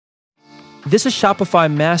This is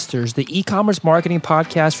Shopify Masters, the e-commerce marketing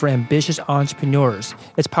podcast for ambitious entrepreneurs.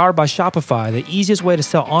 It's powered by Shopify, the easiest way to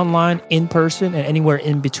sell online, in person, and anywhere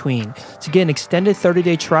in between. To get an extended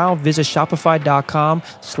 30-day trial, visit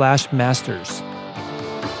shopify.com/masters.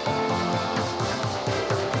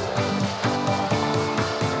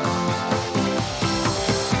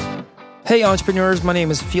 Hey entrepreneurs, my name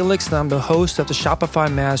is Felix and I'm the host of the Shopify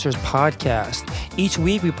Masters podcast. Each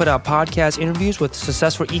week we put out podcast interviews with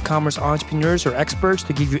successful e-commerce entrepreneurs or experts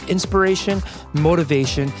to give you inspiration,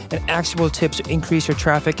 motivation, and actionable tips to increase your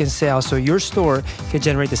traffic and sales so your store can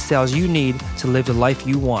generate the sales you need to live the life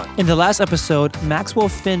you want. In the last episode, Maxwell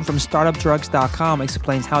Finn from StartupDrugs.com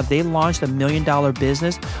explains how they launched a $1 million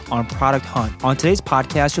business on Product Hunt. On today's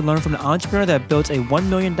podcast, you'll learn from an entrepreneur that built a $1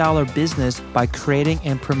 million business by creating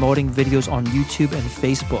and promoting videos on YouTube and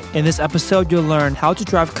Facebook. In this episode, you'll learn how to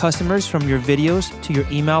drive customers from your videos to your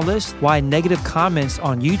email list, why negative comments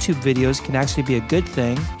on YouTube videos can actually be a good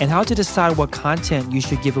thing, and how to decide what content you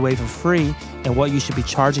should give away for free and what you should be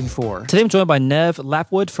charging for. Today, I'm joined by Nev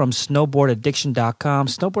Lapwood from SnowboardAddiction.com.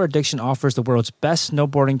 Snowboard Addiction offers the world's best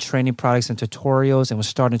snowboarding training products and tutorials and was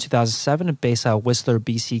started in 2007 and based out of Whistler,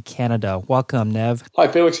 BC, Canada. Welcome, Nev. Hi,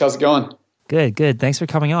 Felix. How's it going? Good. Thanks for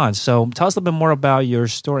coming on. So tell us a little bit more about your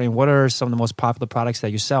story and what are some of the most popular products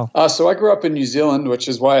that you sell? So I grew up in New Zealand, which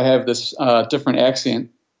is why I have this different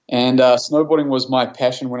accent. And snowboarding was my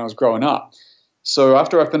passion when I was growing up. So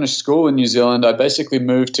after I finished school in New Zealand, I basically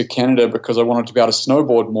moved to Canada because I wanted to be able to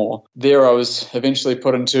snowboard more. There I was eventually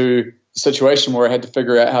put into a situation where I had to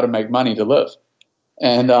figure out how to make money to live.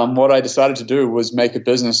 And what I decided to do was make a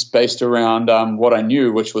business based around what I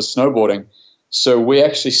knew, which was snowboarding. So we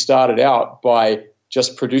actually started out by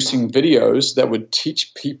just producing videos that would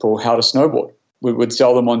teach people how to snowboard. We would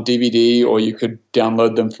sell them on DVD or you could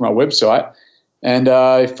download them from our website. And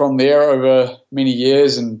from there, over many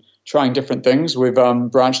years and trying different things, we've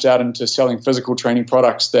branched out into selling physical training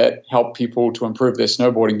products that help people to improve their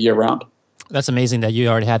snowboarding year-round. That's amazing that you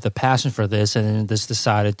already had the passion for this and just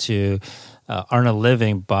decided to earn a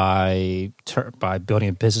living by building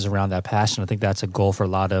a business around that passion. I think that's a goal for a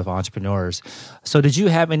lot of entrepreneurs. So did you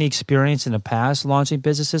have any experience in the past launching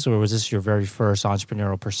businesses, or was this your very first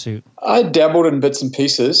entrepreneurial pursuit? I dabbled in bits and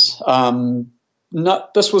pieces.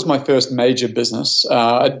 This was my first major business.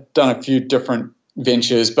 I'd done a few different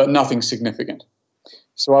ventures, but nothing significant.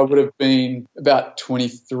 So I would have been about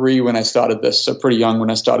 23 when I started this, so pretty young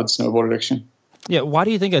when I started Snowboard Addiction. Yeah, why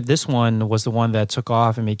do you think that this one was the one that took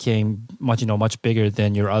off and became much bigger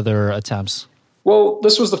than your other attempts? Well,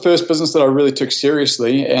 this was the first business that I really took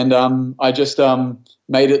seriously, and I just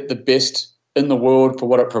made it the best in the world for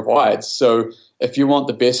what it provides. So if you want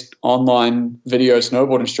the best online video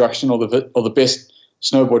snowboard instruction or the best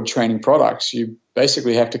snowboard training products, you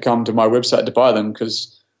basically have to come to my website to buy them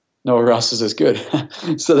because nowhere else is as good.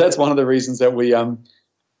 So that's one of the reasons that we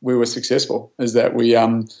were successful, is that we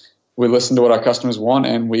listened to what our customers want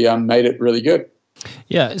and we made it really good.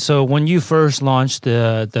 Yeah. So when you first launched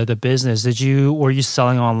the business, were you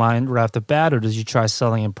selling online right off the bat, or did you try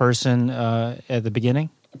selling in person at the beginning?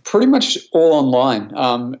 Pretty much all online.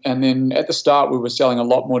 And then at the start, we were selling a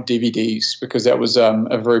lot more DVDs because that was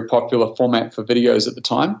a very popular format for videos at the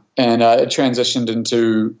time. And it transitioned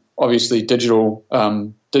into obviously digital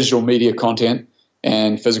media content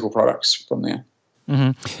and physical products from there.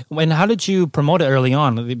 Mm-hmm. And how did you promote it early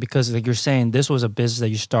on? Because like you're saying, this was a business that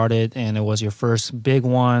you started and it was your first big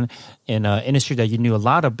one in an industry that you knew a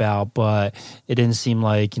lot about, but it didn't seem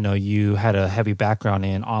like, you had a heavy background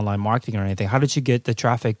in online marketing or anything. How did you get the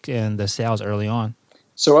traffic and the sales early on?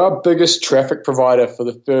 So our biggest traffic provider for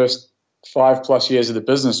the first 5+ years of the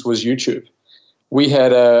business was YouTube. We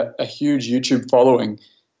had a huge YouTube following.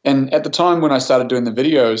 And at the time when I started doing the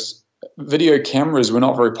videos, video cameras were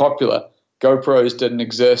not very popular. GoPros didn't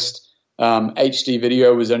exist. HD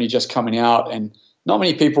video was only just coming out, and not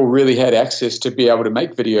many people really had access to be able to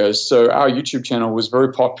make videos. So our YouTube channel was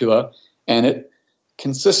very popular, and it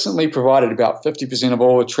consistently provided about 50% of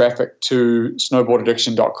all the traffic to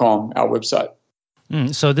SnowboardAddiction.com, our website.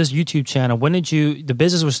 So this YouTube channel, the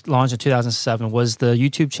business was launched in 2007. Was the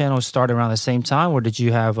YouTube channel started around the same time, or did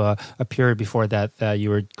you have a period before that you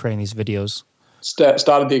were creating these videos?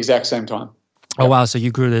 Started the exact same time. Oh, wow. So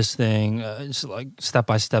you grew this thing just like step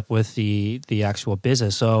by step with the actual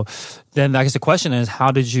business. So then I guess the question is, how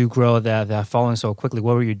did you grow that following so quickly?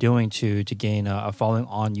 What were you doing to gain a following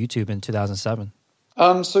on YouTube in 2007?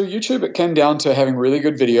 So YouTube, it came down to having really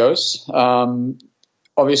good videos,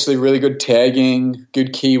 obviously really good tagging,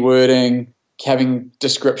 good keywording, having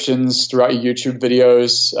descriptions throughout your YouTube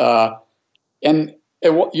videos.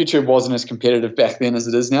 YouTube wasn't as competitive back then as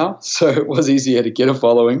it is now, so it was easier to get a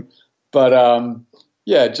following. But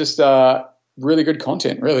yeah, just really good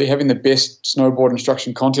content. Really, having the best snowboard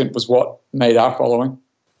instruction content was what made our following.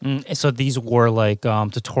 So these were like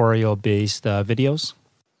tutorial-based videos?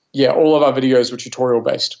 Yeah, all of our videos were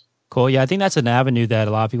tutorial-based. Cool. Yeah, I think that's an avenue that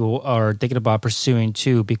a lot of people are thinking about pursuing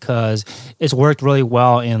too, because it's worked really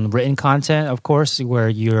well in written content, of course, where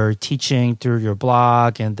you're teaching through your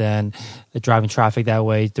blog and then driving traffic that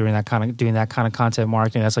way, doing that kind of content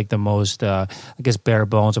marketing. That's like the most, I guess, bare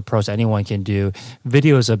bones approach anyone can do.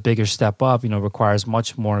 Video is a bigger step up, requires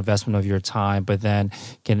much more investment of your time, but then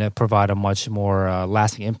can provide a much more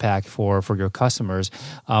lasting impact for your customers.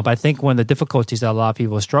 But I think one of the difficulties that a lot of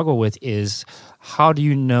people struggle with is, how do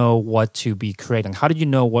you know what to be creating? How do you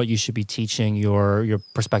know what you should be teaching your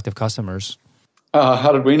prospective customers?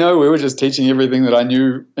 How did we know? We were just teaching everything that I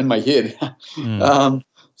knew in my head.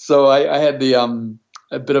 So I had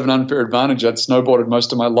a bit of an unfair advantage. I'd snowboarded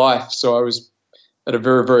most of my life, so I was at a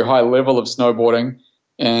very, very high level of snowboarding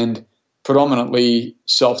and predominantly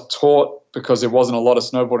self-taught because there wasn't a lot of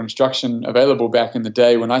snowboard instruction available back in the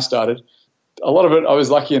day when I started. A lot of it I was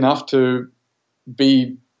lucky enough to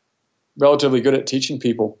be relatively good at teaching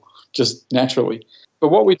people just naturally. But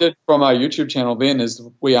what we did from our YouTube channel then is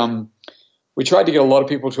we tried to get a lot of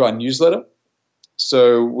people to our newsletter.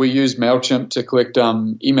 So we used MailChimp to collect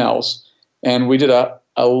emails, and we did a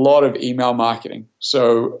lot of email marketing.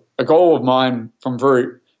 So a goal of mine from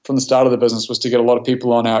the start of the business was to get a lot of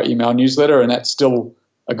people on our email newsletter, and that's still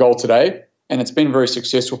a goal today. And it's been very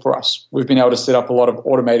successful for us. We've been able to set up a lot of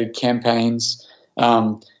automated campaigns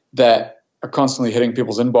that are constantly hitting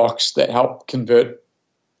people's inbox that help convert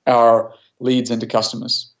our leads into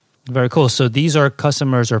customers. Very cool. So these are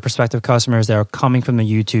customers or prospective customers that are coming from the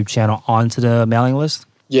YouTube channel onto the mailing list?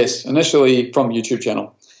 Yes, initially from YouTube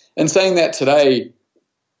channel. And saying that today,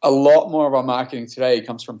 a lot more of our marketing today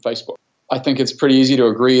comes from Facebook. I think it's pretty easy to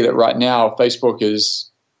agree that right now Facebook is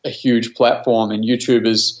a huge platform and YouTube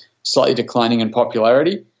is slightly declining in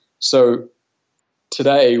popularity. So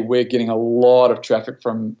today we're getting a lot of traffic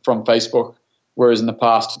from Facebook, whereas in the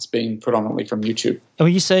past it's been predominantly from YouTube. And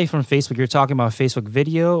when you say from Facebook, you're talking about Facebook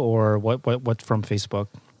video or what from Facebook?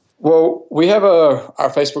 Well, we have our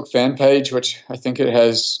Facebook fan page, which I think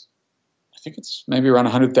it's maybe around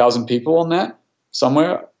 100,000 people on that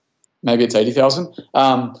somewhere. Maybe it's 80,000.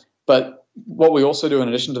 But what we also do in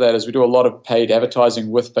addition to that is we do a lot of paid advertising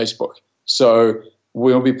with Facebook. So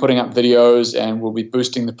we'll be putting up videos and we'll be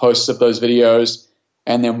boosting the posts of those videos,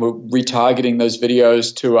 and then we're retargeting those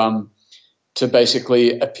videos to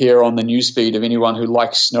basically appear on the newsfeed of anyone who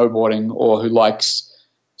likes snowboarding or who likes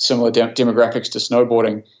similar demographics to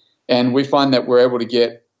snowboarding. And we find that we're able to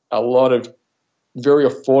get a lot of very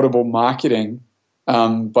affordable marketing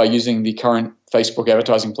by using the current Facebook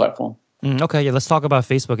advertising platform. Okay, yeah, let's talk about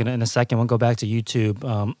Facebook in a second. We'll go back to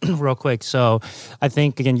YouTube real quick. So I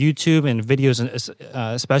think, again, YouTube and videos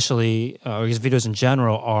especially, or videos in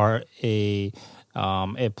general, are I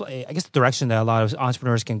guess the direction that a lot of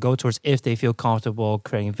entrepreneurs can go towards if they feel comfortable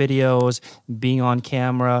creating videos, being on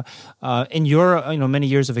camera. In your many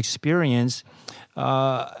years of experience,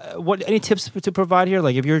 any tips to provide here?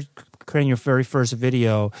 Like if you're creating your very first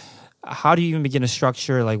video, how do you even begin to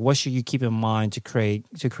structure? Like, what should you keep in mind to create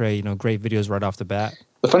great videos right off the bat?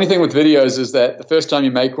 The funny thing with videos is that the first time you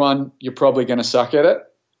make one, you're probably going to suck at it.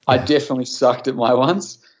 I definitely sucked at my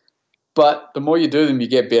ones, but the more you do them, you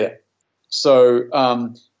get better.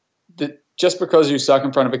 So just because you suck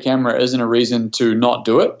in front of a camera isn't a reason to not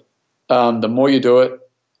do it. The more you do it,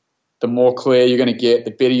 the more clear you're going to get,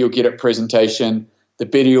 the better you'll get at presentation, the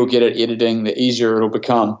better you'll get at editing, the easier it'll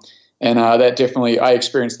become. And that definitely, I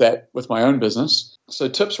experienced that with my own business. So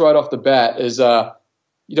tips right off the bat is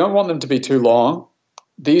you don't want them to be too long.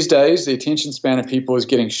 These days, the attention span of people is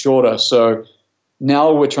getting shorter. So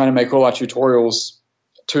now we're trying to make all our tutorials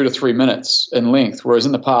 2 to 3 minutes in length, whereas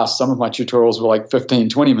in the past, some of my tutorials were like 15,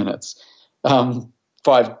 20 minutes. 5,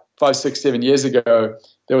 6, 7 years ago,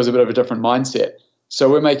 there was a bit of a different mindset. So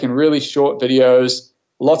we're making really short videos,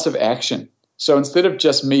 lots of action. So instead of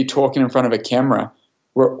just me talking in front of a camera,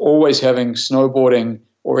 we're always having snowboarding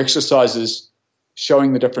or exercises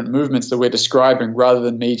showing the different movements that we're describing rather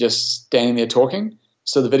than me just standing there talking.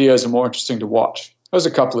 So the videos are more interesting to watch. Those are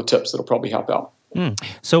a couple of tips that'll probably help out.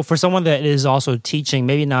 So for someone that is also teaching,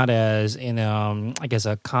 maybe not as in I guess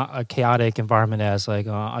a chaotic environment as like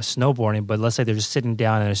a snowboarding, but let's say they're just sitting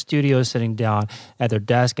down in a studio, sitting down at their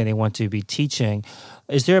desk, and they want to be teaching.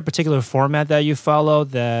 Is there a particular format that you follow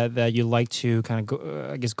that you like to kind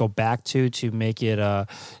of go back to make it a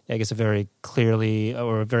very clearly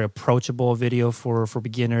or a very approachable video for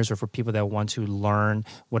beginners or for people that want to learn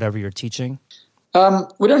whatever you're teaching?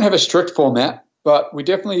 We don't have a strict format. but we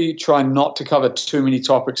definitely try not to cover too many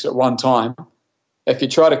topics at one time. If you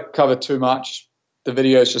try to cover too much, the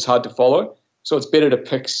video is just hard to follow. So it's better to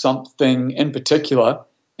pick something in particular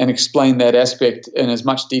and explain that aspect in as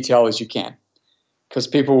much detail as you can, because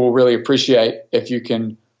people will really appreciate if you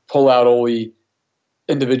can pull out all the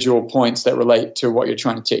individual points that relate to what you're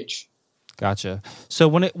trying to teach. Gotcha. So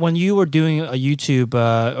when you were doing a YouTube,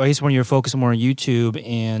 or I guess when you were focusing more on YouTube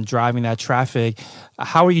and driving that traffic,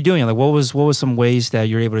 how were you doing? Like, what was some ways that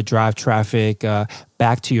you're able to drive traffic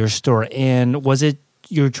back to your store? And was it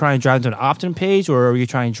you're trying to drive them to an opt-in page, or are you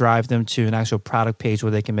trying to drive them to an actual product page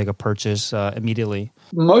where they can make a purchase immediately?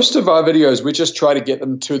 Most of our videos, we just try to get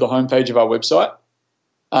them to the homepage of our website.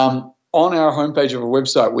 On our homepage of a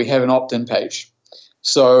website, we have an opt-in page.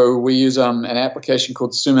 So we use an application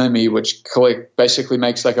called SumoMe, which basically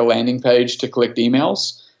makes like a landing page to collect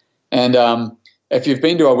emails. And if you've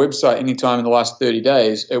been to our website anytime in the last 30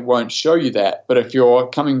 days, it won't show you that. But if you're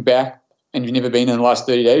coming back and you've never been in the last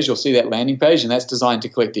 30 days, you'll see that landing page, and that's designed to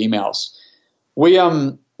collect emails. We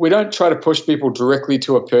don't try to push people directly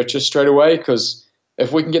to a purchase straight away, because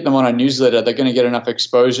if we can get them on our newsletter, they're going to get enough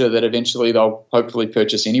exposure that eventually they'll hopefully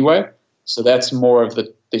purchase anyway. So that's more of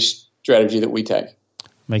the strategy that we take.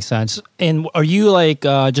 Makes sense. And are you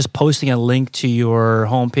just posting a link to your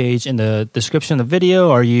homepage in the description of the video?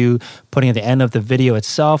 Or are you putting at the end of the video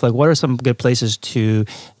itself? Like, what are some good places to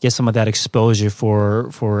get some of that exposure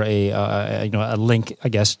for a link, I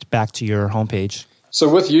guess, back to your homepage? So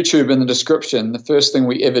with YouTube in the description, the first thing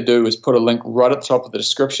we ever do is put a link right at the top of the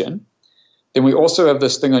description. Then we also have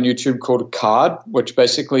this thing on YouTube called a card, which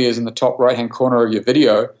basically is in the top right-hand corner of your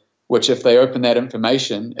video, which if they open that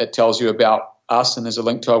information, it tells you about us, and there's a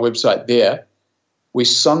link to our website there. We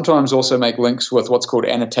sometimes also make links with what's called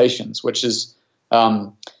annotations, which is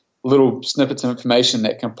little snippets of information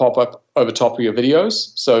that can pop up over top of your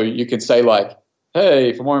videos. So you can say like,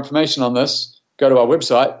 hey, for more information on this, go to our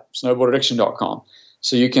website, snowboardaddiction.com.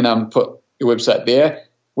 So you can put your website there.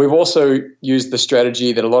 We've also used the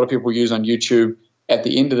strategy that a lot of people use on YouTube at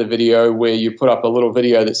the end of the video, where you put up a little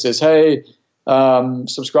video that says, hey,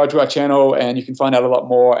 subscribe to our channel and you can find out a lot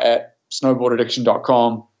more at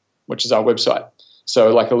snowboardaddiction.com, which is our website.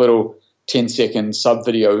 So like a little 10-second sub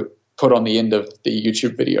video put on the end of the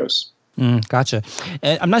YouTube videos. Gotcha.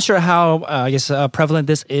 And I'm not sure how, prevalent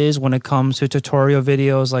this is when it comes to tutorial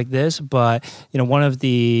videos like this, but, one of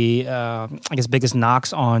the, biggest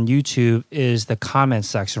knocks on YouTube is the comment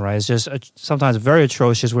section, right? It's just sometimes very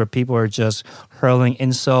atrocious, where people are just hurling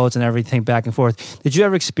insults and everything back and forth. Did you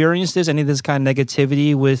ever experience any of this kind of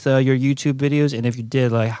negativity with your YouTube videos? And if you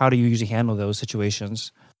did, how do you usually handle those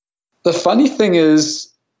situations? The funny thing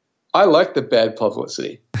is, I like the bad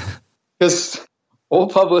publicity, because all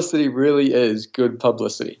publicity really is good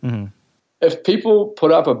publicity. Mm-hmm. If people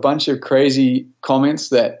put up a bunch of crazy comments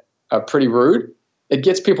that are pretty rude, it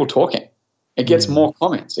gets people talking. It gets more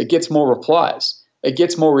comments. It gets more replies. It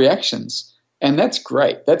gets more reactions. And that's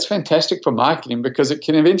great. That's fantastic for marketing, because it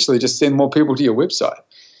can eventually just send more people to your website.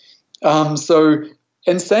 So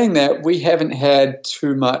in saying that, we haven't had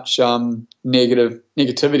too much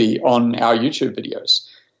negativity on our YouTube videos.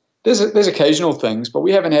 There's occasional things, but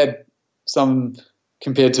we haven't had some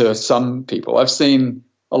compared to some people. I've seen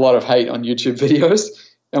a lot of hate on YouTube videos,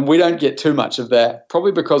 and we don't get too much of that,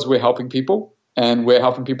 probably because we're helping people and we're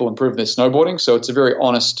helping people improve their snowboarding. So it's a very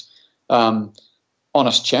honest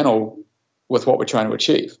channel with what we're trying to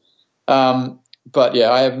achieve. But yeah,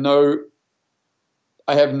 I have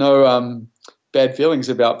no bad feelings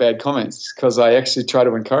about bad comments, because I actually try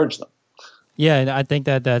to encourage them. Yeah, and I think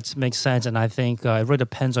that makes sense, and I think it really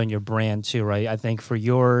depends on your brand too, right? I think for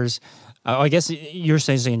yours, I guess you're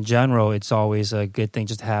saying in general, it's always a good thing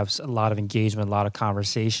just to have a lot of engagement, a lot of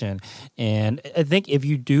conversation. And I think if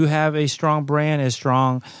you do have a strong brand, a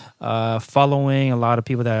strong following, a lot of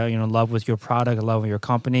people that are in love with your product, in love with your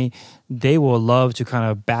company, they will love to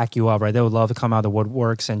kind of back you up, right? They would love to come out of the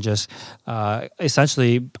woodworks and just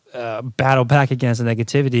essentially battle back against the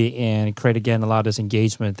negativity and create, again, a lot of this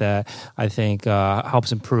engagement that I think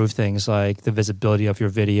helps improve things like the visibility of your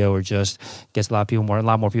video, or just gets a lot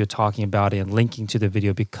more people talking about it and linking to the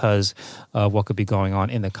video because of what could be going on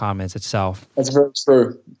in the comments itself. That's very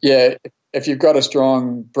true. Yeah, if you've got a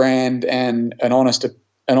strong brand and an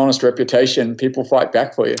honest reputation, people fight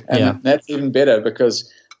back for you. And that's even better,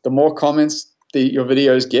 because the more comments your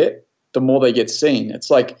videos get, the more they get seen. It's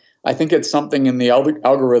like, I think it's something in the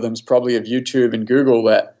algorithms probably of YouTube and Google,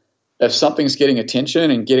 that if something's getting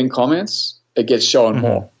attention and getting comments, it gets shown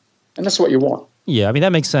more. And that's what you want. Yeah, I mean,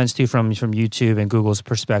 that makes sense too from YouTube and Google's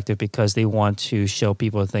perspective, because they want to show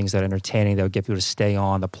people things that are entertaining that would get people to stay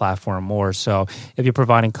on the platform more. So if you're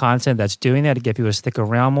providing content that's doing that to get people to stick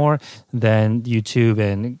around more, then YouTube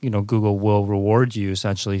and Google will reward you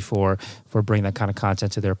essentially for bringing that kind of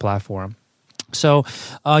content to their platform. So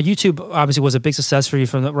YouTube obviously was a big success for you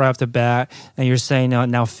from right off the bat, and you're saying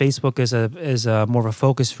now Facebook is a more of a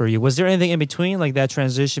focus for you. Was there anything in between, like that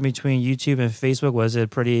transition between YouTube and Facebook? Was it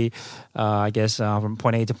pretty, from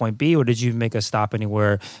point A to point B, or did you make a stop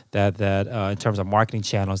anywhere that in terms of marketing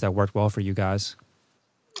channels that worked well for you guys?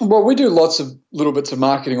 Well, we do lots of little bits of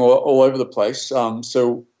marketing all over the place.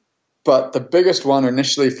 But the biggest one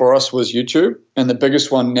initially for us was YouTube, and the biggest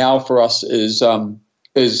one now for us is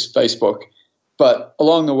Facebook. But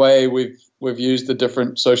along the way, we've used the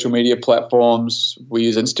different social media platforms. We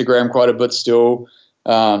use Instagram quite a bit still.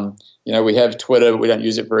 We have Twitter, but we don't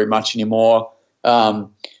use it very much anymore.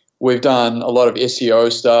 We've done a lot of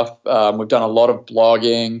SEO stuff. We've done a lot of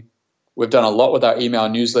blogging. We've done a lot with our email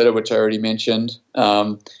newsletter, which I already mentioned.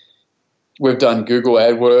 We've done Google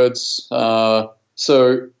AdWords.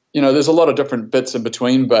 There's a lot of different bits in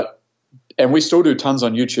between, and we still do tons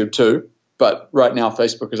on YouTube too. But right now,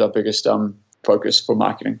 Facebook is our biggest focus for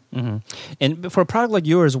marketing. Mm-hmm. And for a product like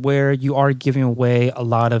yours, where you are giving away a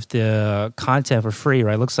lot of the content for free,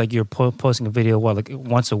 right? It looks like you're posting a video, like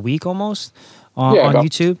once a week almost on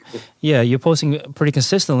YouTube? Yeah, you're posting pretty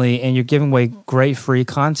consistently, and you're giving away great free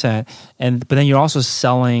content. But then you're also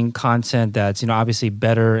selling content that's obviously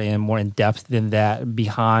better and more in depth than that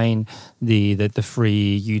behind the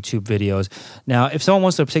free YouTube videos. Now, if someone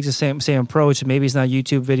wants to take the same approach, maybe it's not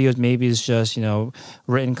YouTube videos, maybe it's just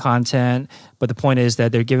written content. But the point is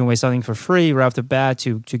that they're giving away something for free right off the bat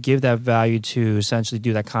to give that value, to essentially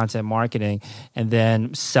do that content marketing and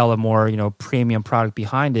then sell a more premium product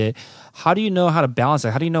behind it. How do you know how to balance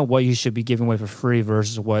that? How do you know what you should be giving away for free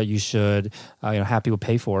versus what you should have people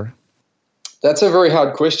pay for? That's a very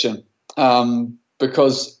hard question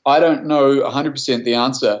because I don't know 100% the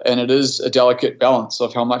answer, and it is a delicate balance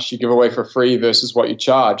of how much you give away for free versus what you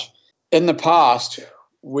charge. In the past,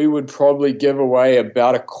 we would probably give away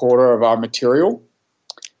about a quarter of our material,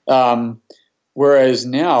 whereas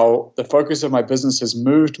now the focus of my business has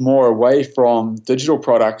moved more away from digital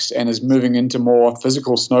products and is moving into more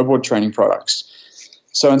physical snowboard training products.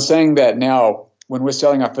 So in saying that, now when we're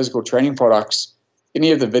selling our physical training products,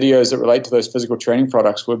 any of the videos that relate to those physical training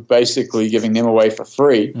products, we're basically giving them away for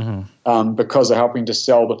free because they're helping to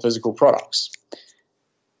sell the physical products.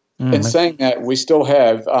 In saying that, we still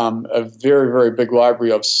have a very, very big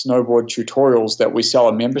library of snowboard tutorials that we sell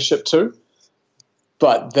a membership to,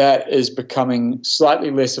 but that is becoming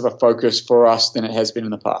slightly less of a focus for us than it has been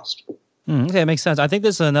in the past. Okay, it makes sense. I think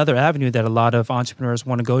this is another avenue that a lot of entrepreneurs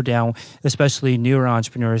want to go down, especially newer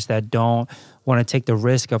entrepreneurs that don't want to take the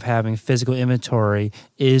risk of having physical inventory,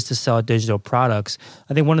 is to sell digital products.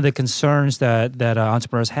 I think one of the concerns that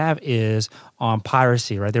entrepreneurs have is on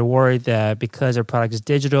piracy, right? They're worried that because their product is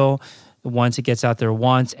digital, once it gets out there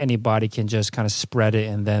once, anybody can just kind of spread it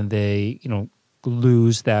and then they,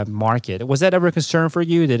 lose that market. Was that ever a concern for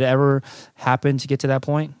you? Did it ever happen to get to that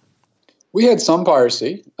point? We had some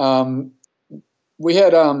piracy. We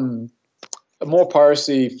had more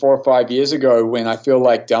piracy 4 or 5 years ago when I feel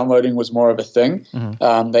like downloading was more of a thing.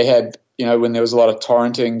 They had, when there was a lot of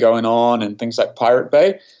torrenting going on and things like Pirate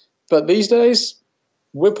Bay. But these days,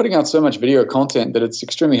 we're putting out so much video content that it's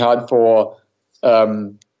extremely hard for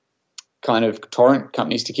kind of torrent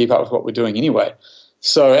companies to keep up with what we're doing anyway.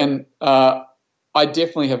 So, and I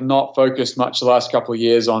definitely have not focused much the last couple of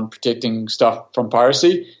years on protecting stuff from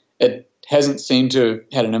piracy. It hasn't seemed to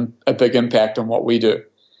have had a big impact on what we do.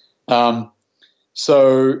 If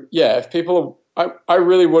people, I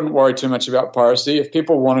really wouldn't worry too much about piracy. If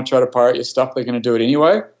people want to try to pirate your stuff, they're going to do it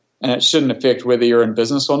anyway, and it shouldn't affect whether you're in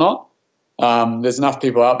business or not. There's enough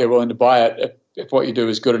people out there willing to buy it if what you do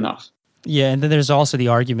is good enough. Yeah, and then there's also the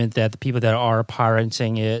argument that the people that are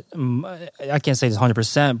pirating it, I can't say it's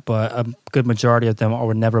 100%, but a good majority of them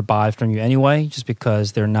would never buy from you anyway, just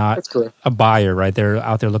because they're not a buyer, right? They're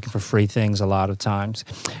out there looking for free things a lot of times.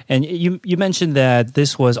 And you mentioned that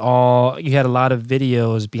this was you had a lot of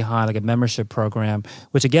videos behind like a membership program,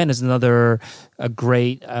 which again is a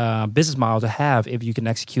great business model to have if you can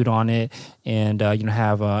execute on it and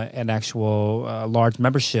have an actual large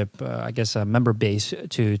membership, a member base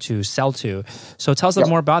to sell to. So tell us a little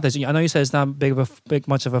more about this. I know you said it's not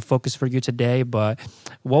much of a focus for you today, but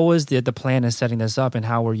what was the plan in setting this up, and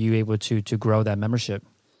how were you able to grow that membership?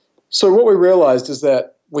 So what we realized is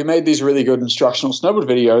that we made these really good instructional snowboard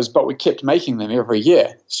videos, but we kept making them every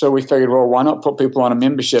year. So we figured, well, why not put people on a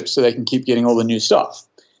membership so they can keep getting all the new stuff?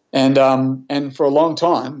 And for a long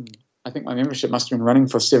time, I think my membership must have been running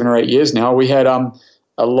for 7 or 8 years now. We had a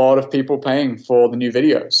lot of people paying for the new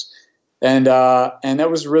videos, and that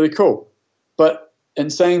was really cool. But in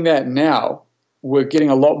saying that, now we're getting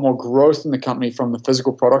a lot more growth in the company from the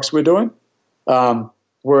physical products we're doing,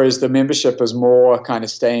 whereas the membership is more kind of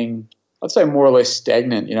staying, I'd say, more or less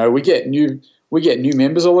stagnant. You know, we get new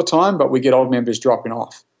members all the time, but we get old members dropping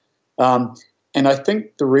off. And I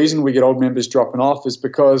think the reason we get old members dropping off is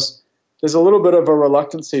because there's a little bit of a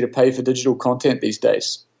reluctancy to pay for digital content these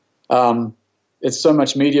days. It's so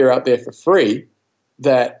much media out there for free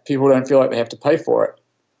that people don't feel like they have to pay for it.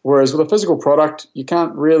 Whereas with a physical product, you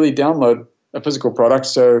can't really download a physical product,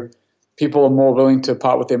 so people are more willing to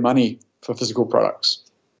part with their money for physical products.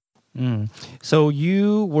 So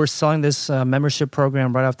you were selling this membership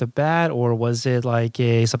program right off the bat, or was it like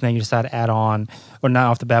something that you decided to add on, or not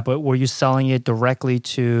off the bat, but were you selling it directly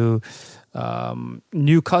to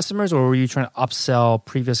new customers, or were you trying to upsell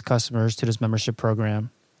previous customers to this membership program?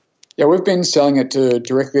 Yeah, we've been selling it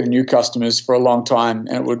directly to new customers for a long time,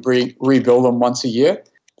 and it would rebuild them once a year.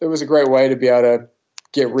 It was a great way to be able to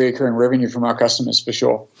get recurring revenue from our customers for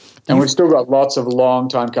sure. And we've still got lots of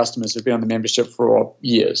long-time customers who've been on the membership for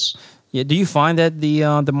years. Yeah. Do you find that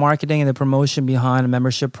the marketing and the promotion behind a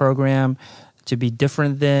membership program to be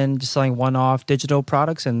different than just selling one-off digital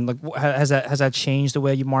products? And like, has that changed the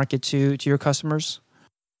way you market to your customers?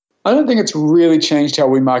 I don't think it's really changed how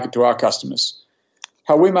we market to our customers.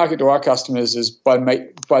 How we market to our customers is by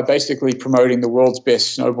basically promoting the world's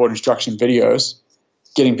best snowboard instruction videos,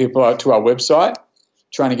 getting people out to our website,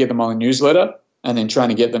 trying to get them on the newsletter, and then trying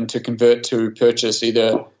to get them to convert to purchase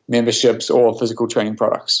either memberships or physical training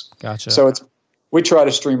products. Gotcha. So we try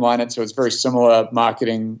to streamline it so it's very similar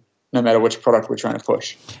marketing no matter which product we're trying to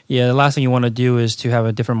push. Yeah, the last thing you want to do is to have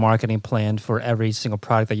a different marketing plan for every single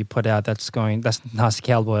product that you put out. That's not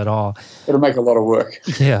scalable at all. It'll make a lot of work.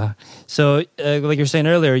 Yeah. So like you were saying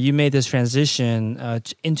earlier, you made this transition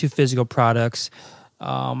into physical products.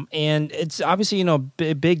 And it's obviously, a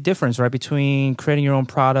big difference, right, between creating your own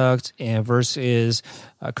product and versus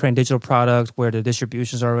creating digital product where the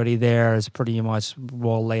distribution is already there. It's pretty much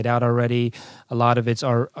well laid out already. A lot of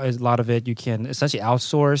it you can essentially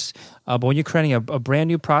outsource. But when you're creating a brand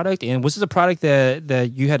new product, and was this a product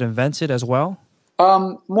that you had invented as well?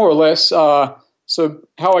 More or less. So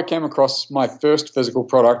how I came across my first physical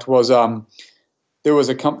product was there was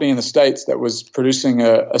a company in the States that was producing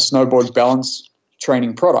a snowboard balance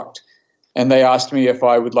training product, and they asked me if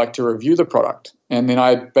I would like to review the product. And then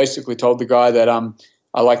I basically told the guy that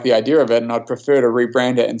I like the idea of it and I'd prefer to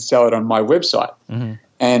rebrand it and sell it on my website. Mm-hmm.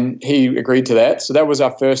 And he agreed to that. So that was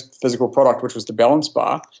our first physical product, which was the balance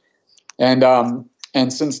bar. And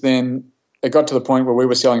since then, it got to the point where we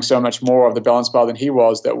were selling so much more of the balance bar than he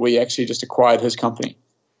was that we actually just acquired his company.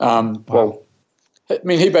 Wow. Well, I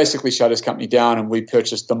mean, he basically shut his company down and we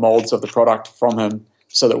purchased the molds of the product from him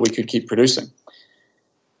so that we could keep producing.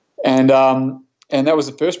 And that was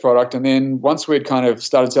the first product. And then once we had kind of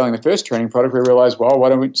started selling the first training product, we realized, well, why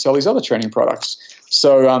don't we sell these other training products?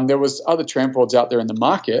 So there was other tramp boards out there in the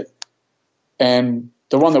market, and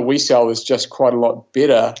the one that we sell is just quite a lot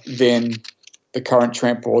better than the current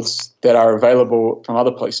tramp boards that are available from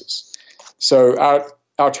other places. So our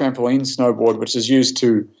trampoline snowboard, which is used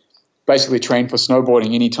to basically train for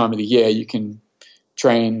snowboarding any time of the year, you can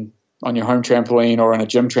train on your home trampoline or on a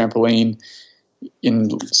gym trampoline,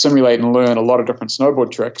 simulate and learn a lot of different snowboard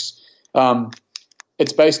tricks.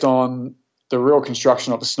 It's based on the real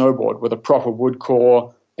construction of a snowboard with a proper wood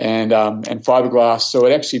core and fiberglass. So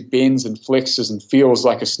it actually bends and flexes and feels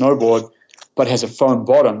like a snowboard, but has a foam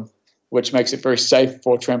bottom, which makes it very safe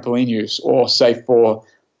for trampoline use or safe for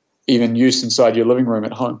even use inside your living room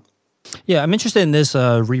at home. Yeah, I'm interested in this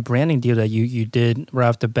rebranding deal that you did right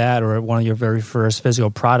off the bat, or one of your very first physical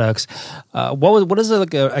products. What does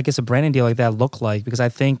a branding deal like that look like? Because I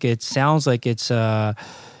think it sounds like it's.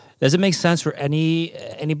 Does it make sense for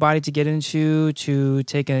anybody to get into, to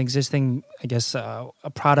take an existing, a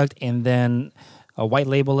product and then white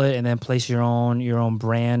label it and then place your own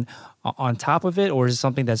brand on top of it, or is it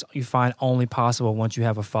something that's you find only possible once you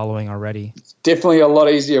have a following already? It's definitely a lot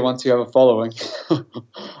easier once you have a following.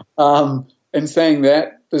 In saying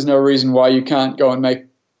that, there's no reason why you can't go and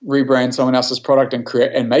rebrand someone else's product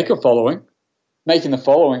and make a following. Making the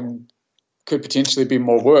following could potentially be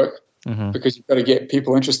more work, mm-hmm. because you've got to get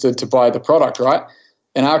people interested to buy the product, right?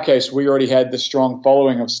 In our case, we already had the strong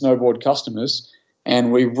following of snowboard customers,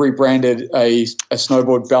 and we rebranded a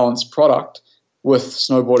snowboard balance product with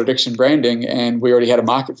Snowboard Addiction branding, and we already had a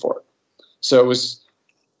market for it. So it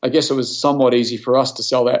was somewhat easy for us to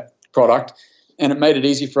sell that product, and it made it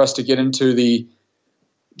easy for us to get into the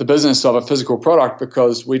the business of a physical product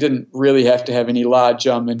because we didn't really have to have any large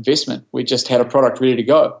investment. We just had a product ready to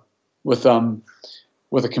go with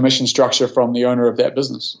a commission structure from the owner of that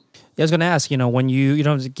business. Yeah, I was going to ask, when you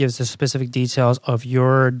don't give the specific details of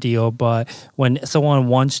your deal, but when someone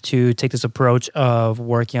wants to take this approach of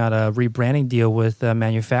working out a rebranding deal with a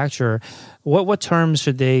manufacturer, what terms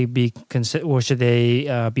should they be or should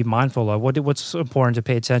they be mindful of? What's important to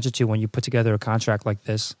pay attention to when you put together a contract like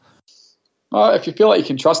this? If you feel like you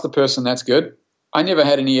can trust the person, that's good. I never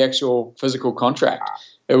had any actual physical contract.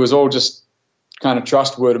 It was all just kind of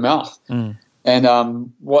trust, word of mouth. Mm.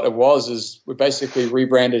 And what it was is we basically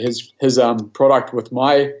rebranded his product with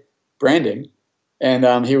my branding,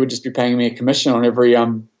 and he would just be paying me a commission on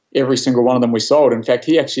every single one of them we sold. In fact,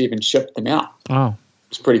 he actually even shipped them out. Oh,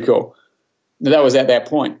 it's pretty cool. That was at that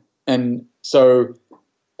point, and then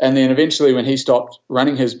eventually when he stopped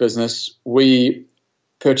running his business, we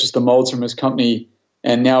purchased the molds from his company,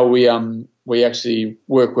 and now we actually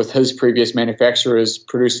work with his previous manufacturers,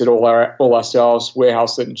 produce it all ourselves,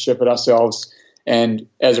 warehouse it, and ship it ourselves. And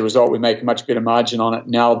as a result, we make a much better margin on it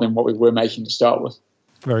now than what we were making to start with.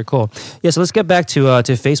 Very cool. Yeah, so let's get back to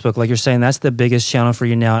Facebook. Like you're saying, that's the biggest channel for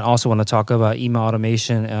you now. And also want to talk about email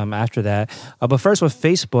automation after that. But first with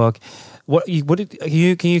Facebook,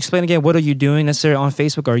 can you explain again, what are you doing necessarily on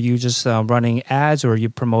Facebook? Are you just running ads or are you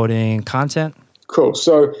promoting content? Cool.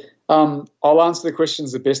 So I'll answer the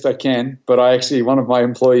questions the best I can, but one of my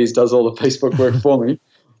employees does all the Facebook work for me.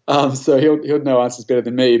 So he'll know answers better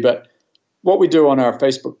than me. But what we do on our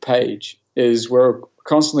Facebook page is we're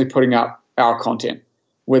constantly putting up our content,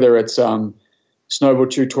 whether it's snowboard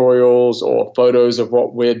tutorials or photos of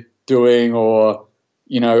what we're doing or,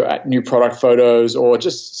 new product photos or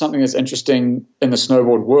just something that's interesting in the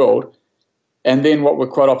snowboard world. And then what we're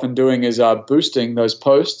quite often doing is boosting those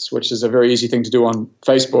posts, which is a very easy thing to do on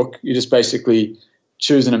Facebook. You just basically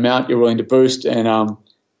choose an amount you're willing to boost, and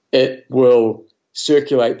it will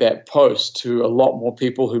circulate that post to a lot more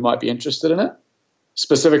people who might be interested in it.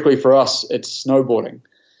 Specifically for us, it's snowboarding.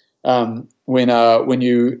 When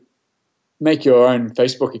you make your own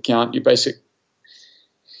Facebook account, you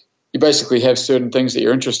basically have certain things that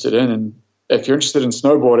you're interested in, and if you're interested in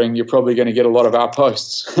snowboarding, you're probably going to get a lot of our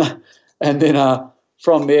posts. And then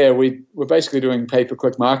from there, we're basically doing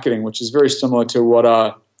pay-per-click marketing, which is very similar to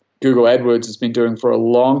what Google AdWords has been doing for a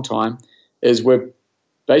long time, is we're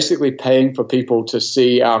basically paying for people to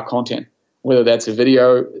see our content, whether that's a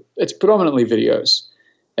video. It's predominantly videos.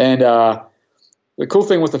 And the cool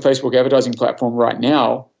thing with the Facebook advertising platform right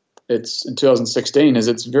now, it's in 2016, is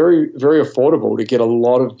it's very, very affordable to get a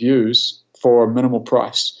lot of views for a minimal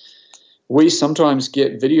price. We sometimes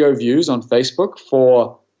get video views on Facebook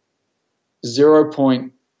for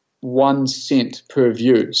 0.1 cent per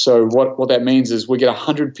view. So what that means is we get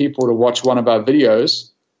 100 people to watch one of our videos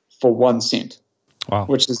for 1 cent. Wow.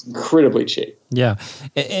 Which is incredibly cheap. Yeah.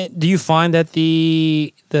 Do you find that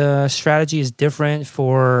the strategy is different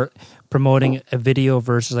for promoting a video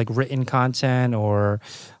versus like written content or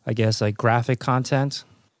I guess like graphic content?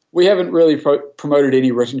 We haven't really promoted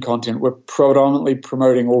any written content. We're predominantly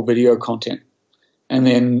promoting all video content. And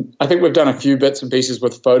then I think we've done a few bits and pieces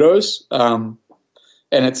with photos, and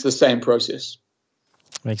it's the same process.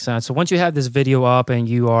 Makes sense. So once you have this video up and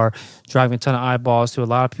you are driving a ton of eyeballs to a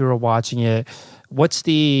lot of people are watching it, what's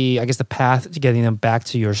the path to getting them back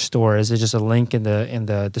to your store? Is it just a link in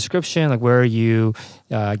the description? Like where are you,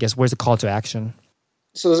 where's the call to action?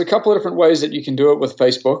 So there's a couple of different ways that you can do it with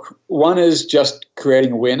Facebook. One is just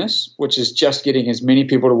creating awareness, which is just getting as many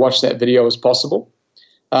people to watch that video as possible.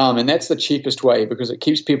 And that's the cheapest way because it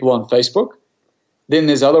keeps people on Facebook. Then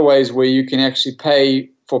there's other ways where you can actually pay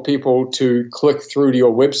for people to click through to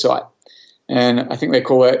your website. And I think they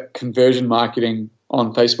call that conversion marketing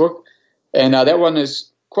on Facebook. And that one is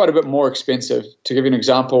quite a bit more expensive. To give you an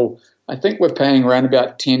example, I think we're paying around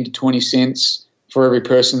about 10 to 20 cents for every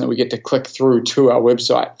person that we get to click through to our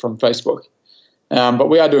website from Facebook. But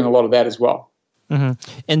we are doing a lot of that as well.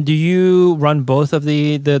 Mm-hmm. And do you run both of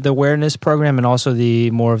the awareness program and also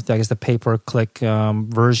the more of the pay-per-click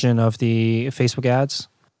version of the Facebook ads?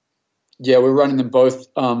 Yeah, we're running them both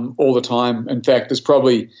all the time. In fact, there's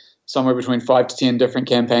probably somewhere between 5 to 10 different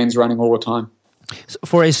campaigns running all the time. So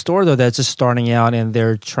for a store, though, that's just starting out and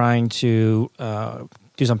they're trying to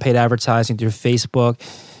do some paid advertising through Facebook,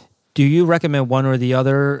 do you recommend one or the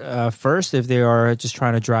other first if they are just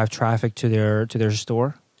trying to drive traffic to their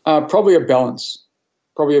store? Probably a balance.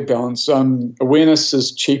 Awareness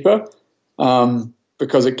is cheaper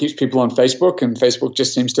because it keeps people on Facebook, and Facebook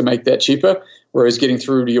just seems to make that cheaper, whereas getting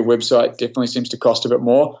through to your website definitely seems to cost a bit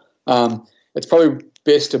more. It's probably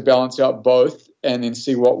best to balance out both and then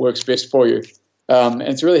see what works best for you. And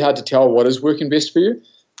it's really hard to tell what is working best for you,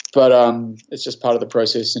 but it's just part of the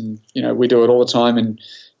process. And, we do it all the time. And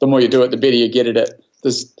the more you do it, the better you get at it.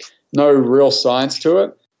 There's no real science to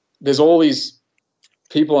it. There's all these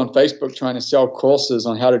people on Facebook trying to sell courses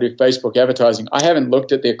on how to do Facebook advertising. I haven't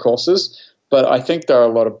looked at their courses, but I think they're a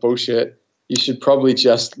lot of bullshit. You should probably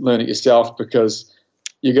just learn it yourself, because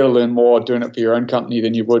you're going to learn more doing it for your own company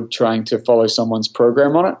than you would trying to follow someone's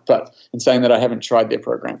program on it. But in saying that, I haven't tried their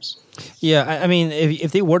programs. Yeah, I mean,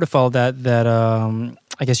 if they were to follow that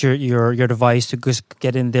I guess your advice to just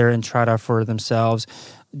get in there and try it out for themselves,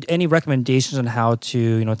 any recommendations on how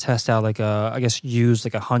to test out use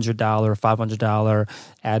like $100 or $500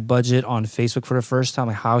 ad budget on Facebook for the first time?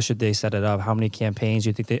 Like, how should they set it up? How many campaigns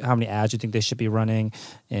how many ads you think they should be running?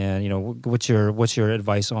 And what's your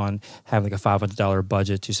advice on having like a $500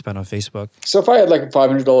 budget to spend on Facebook? So if I had like a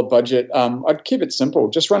 $500 budget, I'd keep it simple.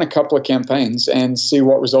 Just run a couple of campaigns and see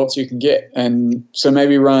what results you can get. And so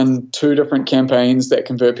maybe run 2 different campaigns that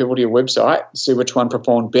convert people to your website, see which one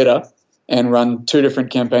performed better, and run 2 different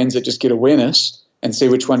campaigns that just get awareness and see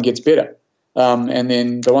which one gets better. And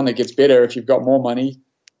then the one that gets better, if you've got more money,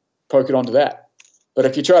 poke it onto that. But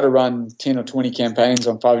if you try to run 10 or 20 campaigns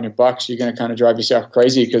on $500, you're going to kind of drive yourself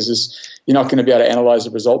crazy, because you're not going to be able to analyze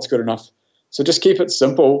the results good enough. So just keep it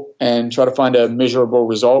simple and try to find a measurable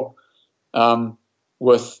result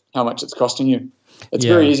with how much it's costing you. It's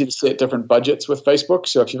very easy to set different budgets with Facebook.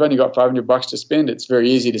 So if you've only got $500 to spend, it's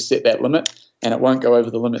very easy to set that limit, and it won't go over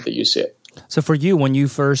the limit that you set. So for you, when you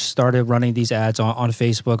first started running these ads on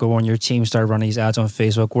Facebook, or when your team started running these ads on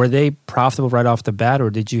Facebook, were they profitable right off the bat, or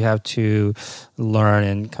did you have to learn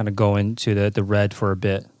and kind of go into the red for a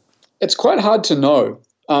bit? It's quite hard to know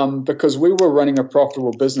because we were running a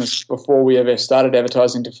profitable business before we ever started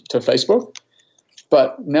advertising to Facebook.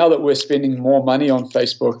 But now that we're spending more money on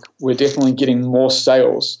Facebook, we're definitely getting more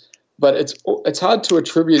sales. But it's hard to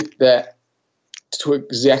attribute that to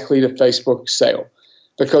exactly the Facebook sale.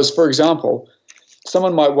 Because, for example,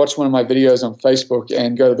 someone might watch one of my videos on Facebook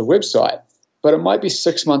and go to the website, but it might be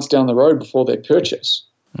 6 months down the road before they purchase.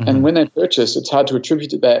 Mm-hmm. And when they purchase, it's hard to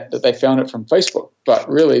attribute to that they found it from Facebook. But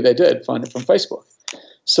really, they did find it from Facebook.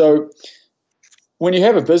 So when you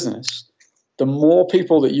have a business, the more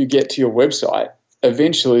people that you get to your website,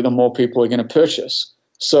 eventually the more people are going to purchase.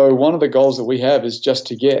 So one of the goals that we have is just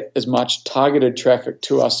to get as much targeted traffic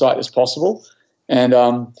to our site as possible. And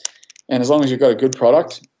as long as you've got a good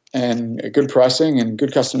product and a good pricing and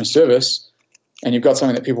good customer service, and you've got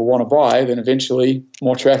something that people want to buy, then eventually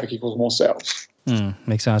more traffic equals more sales.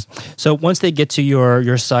 Makes sense. So once they get to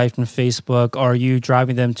your site from Facebook, are you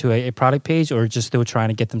driving them to a product page, or just still trying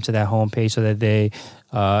to get them to that home page so that they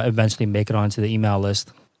eventually make it onto the email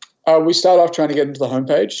list? We start off trying to get them to the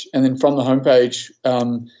homepage, and then from the homepage,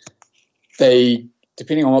 they,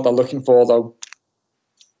 depending on what they're looking for,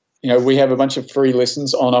 we have a bunch of free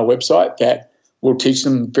lessons on our website that will teach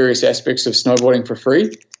them various aspects of snowboarding for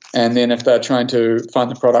free. And then if they're trying to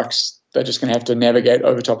find the products, they're just going to have to navigate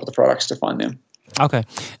over top of the products to find them. Okay.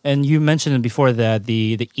 And you mentioned before that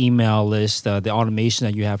the email list, the automation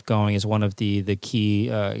that you have going is one of the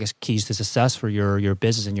key, keys to success for your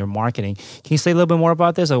business and your marketing. Can you say a little bit more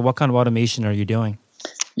about this? Or what kind of automation are you doing?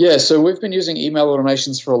 Yeah, so we've been using email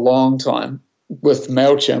automations for a long time with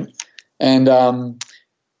MailChimp. And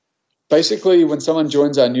basically, when someone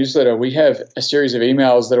joins our newsletter, we have a series of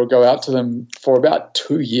emails that will go out to them for about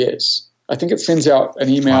 2 years. I think it sends out an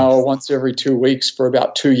email once every 2 weeks for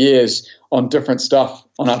about 2 years on different stuff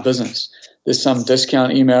on our business. There's some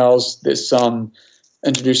discount emails. There's some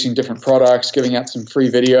introducing different products, giving out some free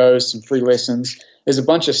videos, some free lessons. There's a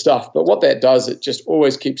bunch of stuff. But what that does, it just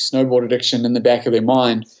always keeps snowboard addiction in the back of their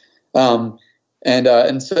mind. And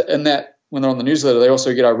that when they're on the newsletter, they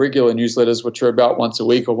also get our regular newsletters, which are about once a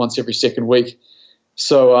week or once every second week.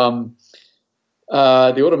 So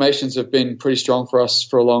the automations have been pretty strong for us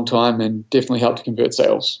for a long time and definitely helped to convert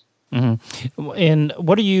sales. Mm-hmm. And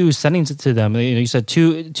what are you sending to them? You said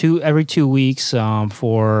two every 2 weeks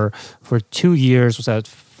for 2 years. Was that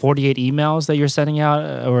 48 emails that you're sending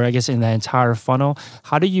out, or I guess in the entire funnel?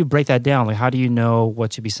 How do you break that down? Like, how do you know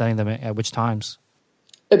what to be sending them at which times?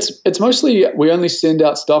 It's mostly we only send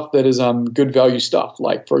out stuff that is good value stuff.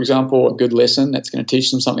 Like, for example, a good lesson that's going to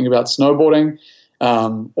teach them something about snowboarding,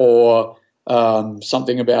 or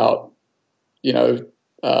something about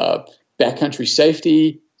backcountry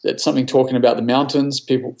safety. That's something talking about the mountains,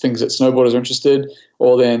 things that snowboarders are interested.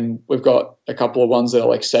 Or then we've got a couple of ones that are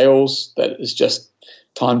like sales that is just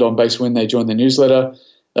timed on base when they join the newsletter,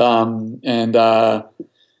 all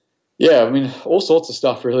sorts of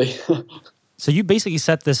stuff really. So you basically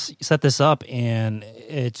set this up, and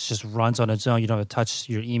it just runs on its own. You don't have to touch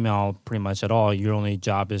your email pretty much at all. Your only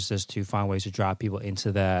job is just to find ways to drop people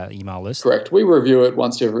into that email list. Correct. We review it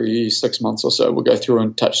once every 6 months or so. We'll go through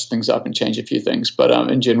and touch things up and change a few things. But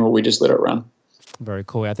in general, we just let it run. Very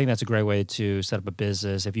cool. I think that's a great way to set up a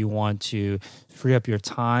business. If you want to free up your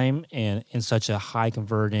time and in such a high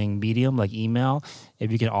converting medium like email,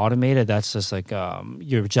 if you can automate it, that's just like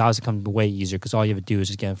your jobs become way easier because all you have to do is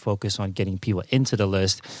just get focused on getting people into the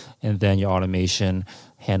list, and then your automation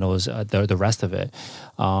handles the rest of it.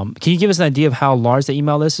 Can you give us an idea of how large the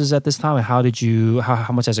email list is at this time, and how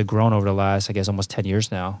much has it grown over the last, I guess, almost 10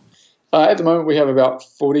 years now? At the moment, we have about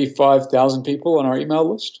 45,000 people on our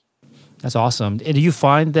email list. That's awesome. And do you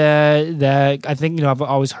find that I think, I've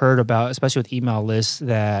always heard about, especially with email lists,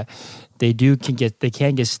 that they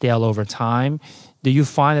can get stale over time. Do you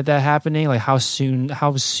find that happening? Like how soon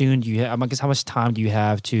do you have, I guess, how much time do you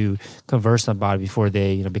have to convert somebody before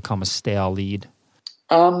they become a stale lead?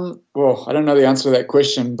 Well, I don't know the answer to that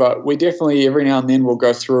question, but we definitely every now and then will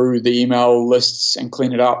go through the email lists and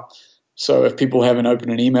clean it up. So if people haven't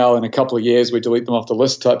opened an email in a couple of years, we delete them off the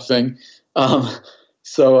list type thing.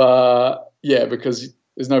 Because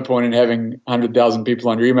there's no point in having 100,000 people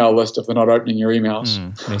on your email list if they're not opening your emails.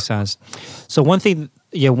 Makes sense. So one thing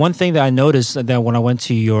that I noticed that when I went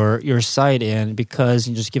to your site, and because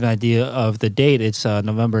you just give an idea of the date, it's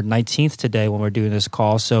November 19th today when we're doing this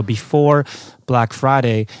call. So before Black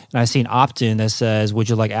Friday, and I see an opt-in that says, would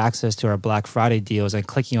you like access to our Black Friday deals? And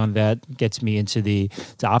clicking on that gets me into the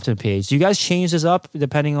opt-in page. Do you guys change this up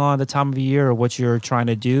depending on the time of year or what you're trying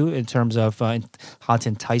to do in terms of how to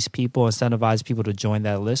entice people, incentivize people to join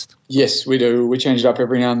that list? Yes, we do. We change it up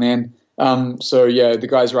every now and then. The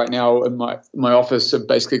guys right now in my office have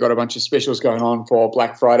basically got a bunch of specials going on for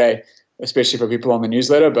Black Friday, especially for people on the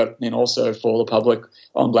newsletter, but then also for the public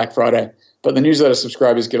on Black Friday. But the newsletter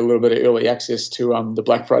subscribers get a little bit of early access to the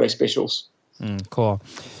Black Friday specials. Cool.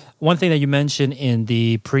 One thing that you mentioned in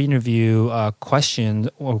the pre-interview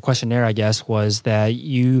questionnaire, I guess, was that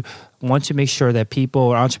you want to make sure that people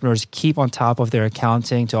or entrepreneurs keep on top of their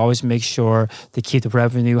accounting to always make sure to keep the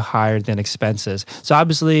revenue higher than expenses. So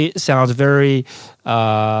obviously it sounds very,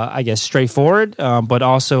 straightforward, but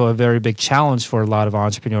also a very big challenge for a lot of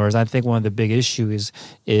entrepreneurs. I think one of the big issues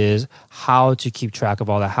is how to keep track of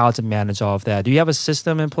all that, how to manage all of that. Do you have a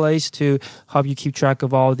system in place to help you keep track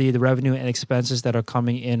of all the revenue and expenses that are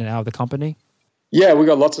coming in and out of the company? Yeah, we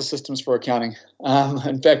got lots of systems for accounting.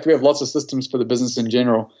 In fact, we have lots of systems for the business in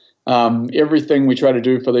general. Everything we try to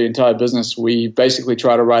do for the entire business, we basically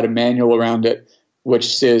try to write a manual around it,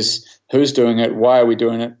 which says who's doing it, why are we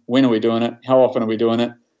doing it, when are we doing it, how often are we doing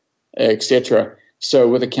it, etc. So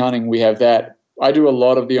with accounting, we have that. I do a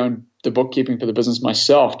lot of the bookkeeping for the business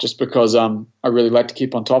myself, just because I really like to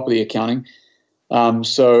keep on top of the accounting.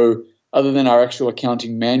 So other than our actual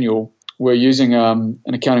accounting manual, we're using an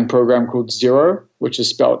accounting program called Xero, which is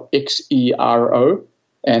spelled Xero,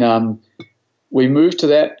 and we moved to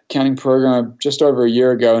that accounting program just over a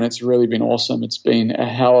year ago, and it's really been awesome. It's been a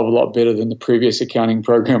hell of a lot better than the previous accounting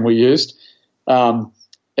program we used.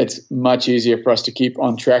 It's much easier for us to keep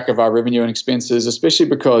on track of our revenue and expenses, especially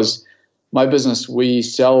because my business, we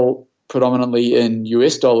sell predominantly in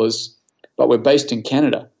US dollars, but we're based in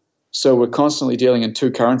Canada. So we're constantly dealing in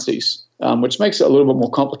two currencies, which makes it a little bit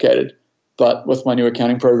more complicated. But with my new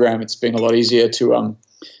accounting program, it's been a lot easier to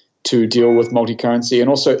deal with multi-currency and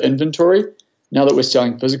also inventory. Now that we're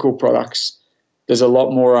selling physical products, there's a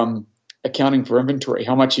lot more accounting for inventory.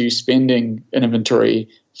 How much are you spending in inventory?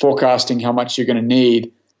 Forecasting how much you're going to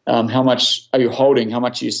need. How much are you holding? How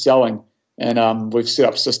much are you selling? And we've set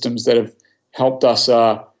up systems that have helped us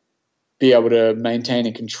be able to maintain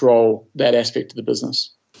and control that aspect of the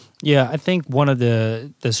business. Yeah, I think one of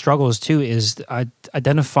the struggles too is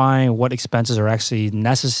identifying what expenses are actually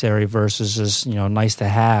necessary versus just nice to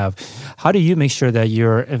have. How do you make sure that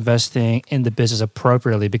you're investing in the business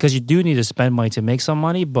appropriately? Because you do need to spend money to make some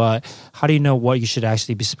money, but how do you know what you should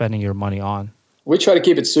actually be spending your money on? We try to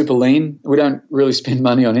keep it super lean. We don't really spend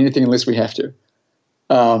money on anything unless we have to.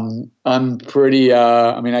 I'm pretty.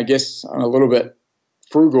 I guess I'm a little bit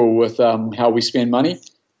frugal with how we spend money.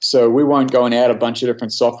 So we won't go and add a bunch of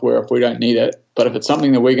different software if we don't need it. But if it's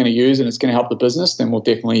something that we're going to use and it's going to help the business, then we'll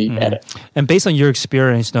definitely add it. And based on your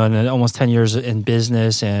experience, in almost 10 years in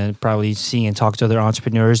business and probably seeing and talking to other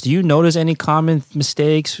entrepreneurs, do you notice any common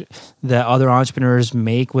mistakes that other entrepreneurs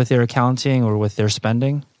make with their accounting or with their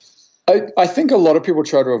spending? I think a lot of people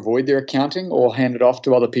try to avoid their accounting or hand it off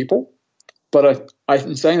to other people. But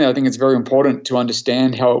in saying that, I think it's very important to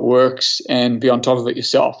understand how it works and be on top of it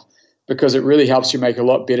yourself, because it really helps you make a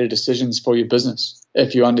lot better decisions for your business.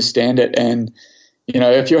 if you understand it. And,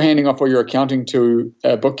 if you're handing off all your accounting to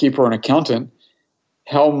a bookkeeper or an accountant,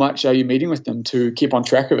 how much are you meeting with them to keep on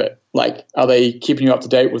track of it? Like, are they keeping you up to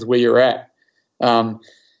date with where you're at?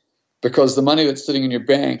 Because the money that's sitting in your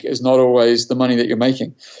bank is not always the money that you're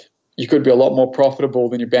making. You could be a lot more profitable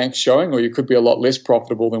than your bank's showing, or you could be a lot less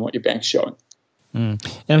profitable than what your bank's showing. And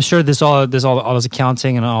I'm sure all this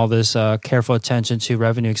accounting and all this careful attention to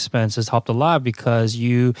revenue expenses helped a lot because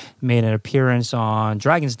you made an appearance on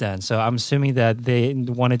Dragon's Den. So I'm assuming that they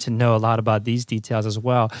wanted to know a lot about these details as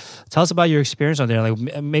well. Tell us about your experience on there.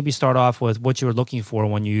 Like, maybe start off with what you were looking for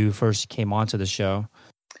when you first came onto the show.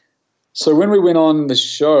 So when we went on the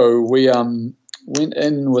show, we went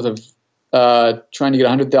in with trying to get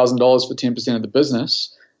 $100,000 for 10% of the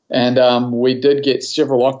business. And we did get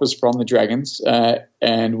several offers from the Dragons,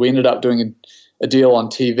 and we ended up doing a deal on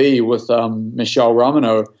TV with Michelle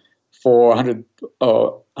Romano for $100,000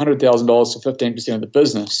 for 15% of the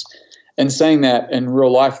business. And saying that, in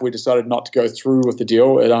real life, we decided not to go through with the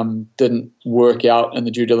deal. It didn't work out in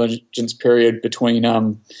the due diligence period between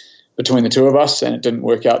the two of us, and it didn't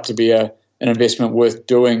work out to be an investment worth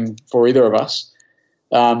doing for either of us.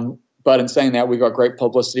 But in saying that, we got great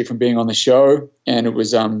publicity from being on the show, and it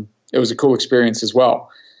was a cool experience as well.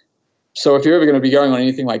 So if you're ever going to be going on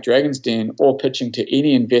anything like Dragon's Den or pitching to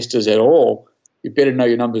any investors at all, you better know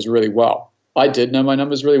your numbers really well. I did know my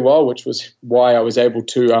numbers really well, which was why I was able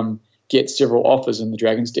to get several offers in the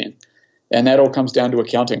Dragon's Den. And that all comes down to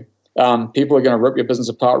accounting. People are going to rip your business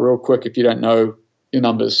apart real quick if you don't know your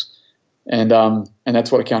numbers. And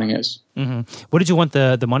that's what accounting is. Mm-hmm. What did you want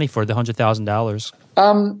the money for, the $100,000?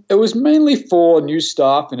 It was mainly for new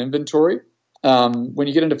staff and inventory. When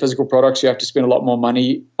you get into physical products, you have to spend a lot more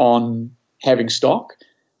money on having stock.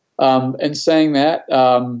 And saying that,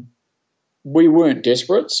 we weren't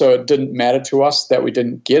desperate, so it didn't matter to us that we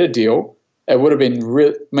didn't get a deal. It would have been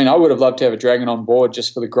I would have loved to have a Dragon on board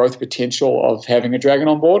just for the growth potential of having a Dragon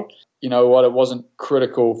on board. You know what? It wasn't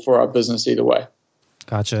critical for our business either way.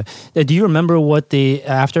 Gotcha. Do you remember what the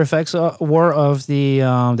after effects were of the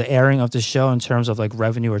airing of the show in terms of like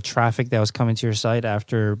revenue or traffic that was coming to your site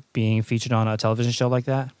after being featured on a television show like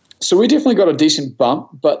that? So we definitely got a decent bump,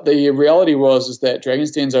 but the reality is that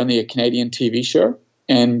Dragon's Den's only a Canadian TV show,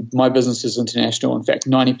 and my business is international. In fact,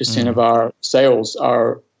 90% of our sales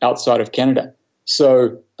are outside of Canada.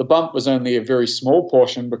 So the bump was only a very small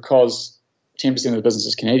portion because 10% of the business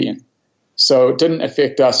is Canadian. So it didn't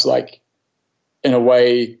affect us like in a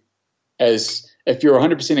way as if you're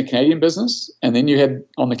 100% a Canadian business and then you had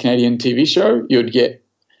on the Canadian TV show, you would get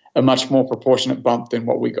a much more proportionate bump than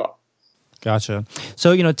what we got. Gotcha.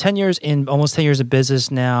 So, almost 10 years of business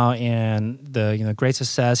now and the great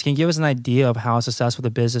success. Can you give us an idea of how successful the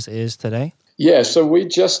business is today? Yeah, so we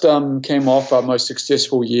just came off our most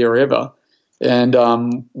successful year ever. And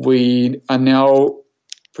we are now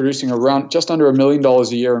producing around just under $1 million a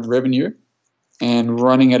year in revenue and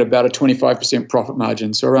running at about a 25% profit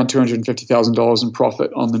margin. So around $250,000 in profit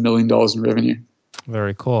on the $1 million in revenue.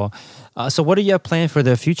 Very cool. So what do you have planned for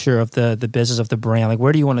the future of the business of the brand? Like,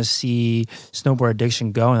 where do you want to see Snowboard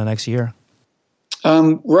Addiction go in the next year?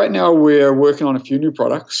 Right now, we're working on a few new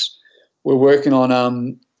products. We're working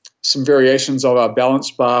on some variations of our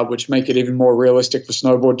balance bar, which make it even more realistic for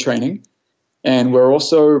snowboard training. And we're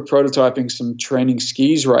also prototyping some training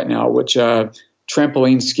skis right now, which are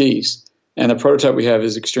trampoline skis. And the prototype we have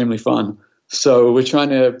is extremely fun. So we're trying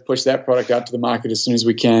to push that product out to the market as soon as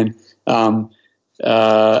we can. And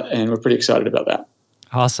we're pretty excited about that.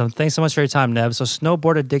 Awesome. Thanks so much for your time, Neb. So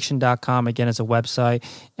snowboardaddiction.com, again, is a website.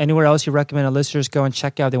 Anywhere else you recommend our listeners go and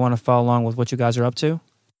check out if they want to follow along with what you guys are up to?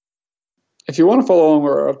 If you want to follow along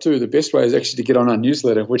what we're up to, the best way is actually to get on our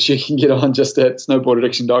newsletter, which you can get on just at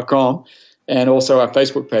snowboardaddiction.com. And also our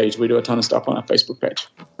Facebook page. We do a ton of stuff on our Facebook page.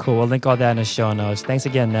 Cool. We'll link all that in the show notes. Thanks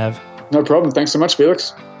again, Nev. No problem. Thanks so much,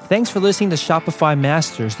 Felix. Thanks for listening to Shopify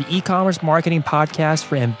Masters, the e-commerce marketing podcast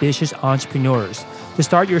for ambitious entrepreneurs. To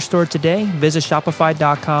start your store today, visit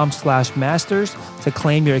shopify.com/masters to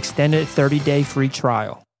claim your extended 30-day free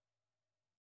trial.